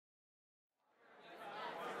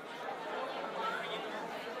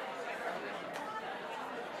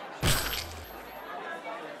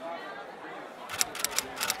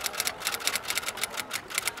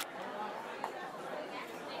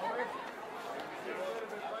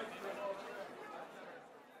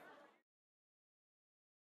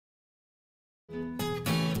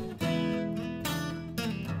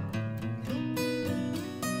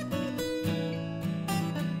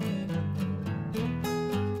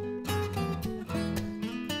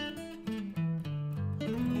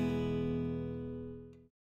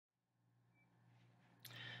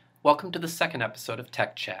Welcome to the second episode of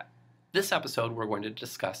Tech Chat. This episode we're going to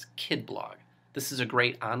discuss Kidblog. This is a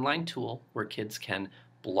great online tool where kids can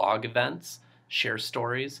blog events, share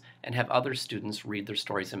stories, and have other students read their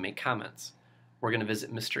stories and make comments. We're going to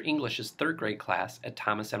visit Mr. English's third grade class at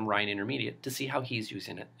Thomas M. Ryan Intermediate to see how he's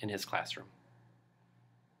using it in his classroom.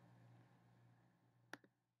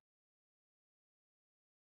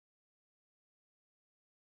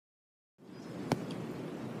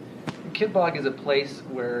 Kidblog is a place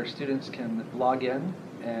where students can log in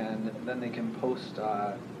and then they can post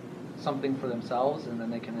something for themselves, and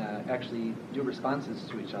then they can actually do responses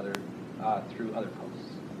to each other through other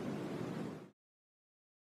posts.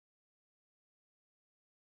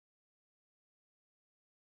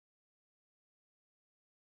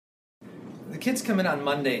 The kids come in on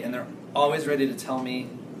Monday and they're always ready to tell me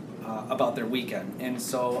about their weekend, and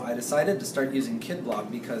so I decided to start using Kidblog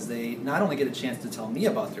because they not only get a chance to tell me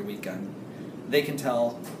about their weekend, they can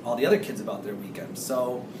tell all the other kids about their weekend.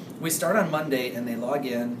 So we start on Monday and they log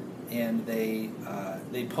in and they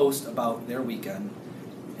post about their weekend,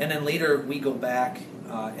 and then later we go back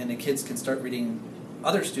and the kids can start reading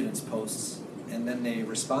other students' posts, and then they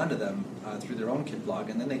respond to them through their own Kidblog,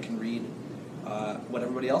 and then they can read what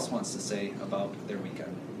everybody else wants to say about their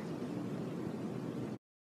weekend.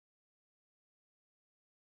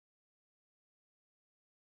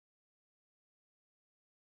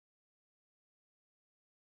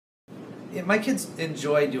 My kids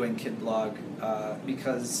enjoy doing Kidblog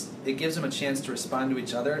because it gives them a chance to respond to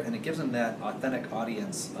each other, and it gives them that authentic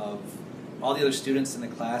audience of all the other students in the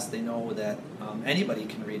class. They know that anybody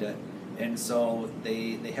can read it, and so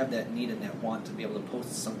they have that need and that want to be able to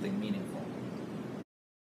post something meaningful.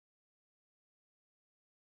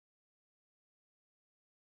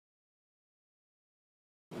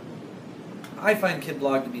 I find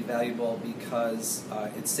Kidblog to be valuable because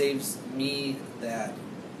it saves me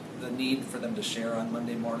the need for them to share on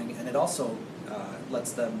Monday morning, and it also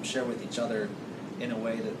lets them share with each other in a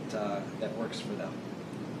way that works for them.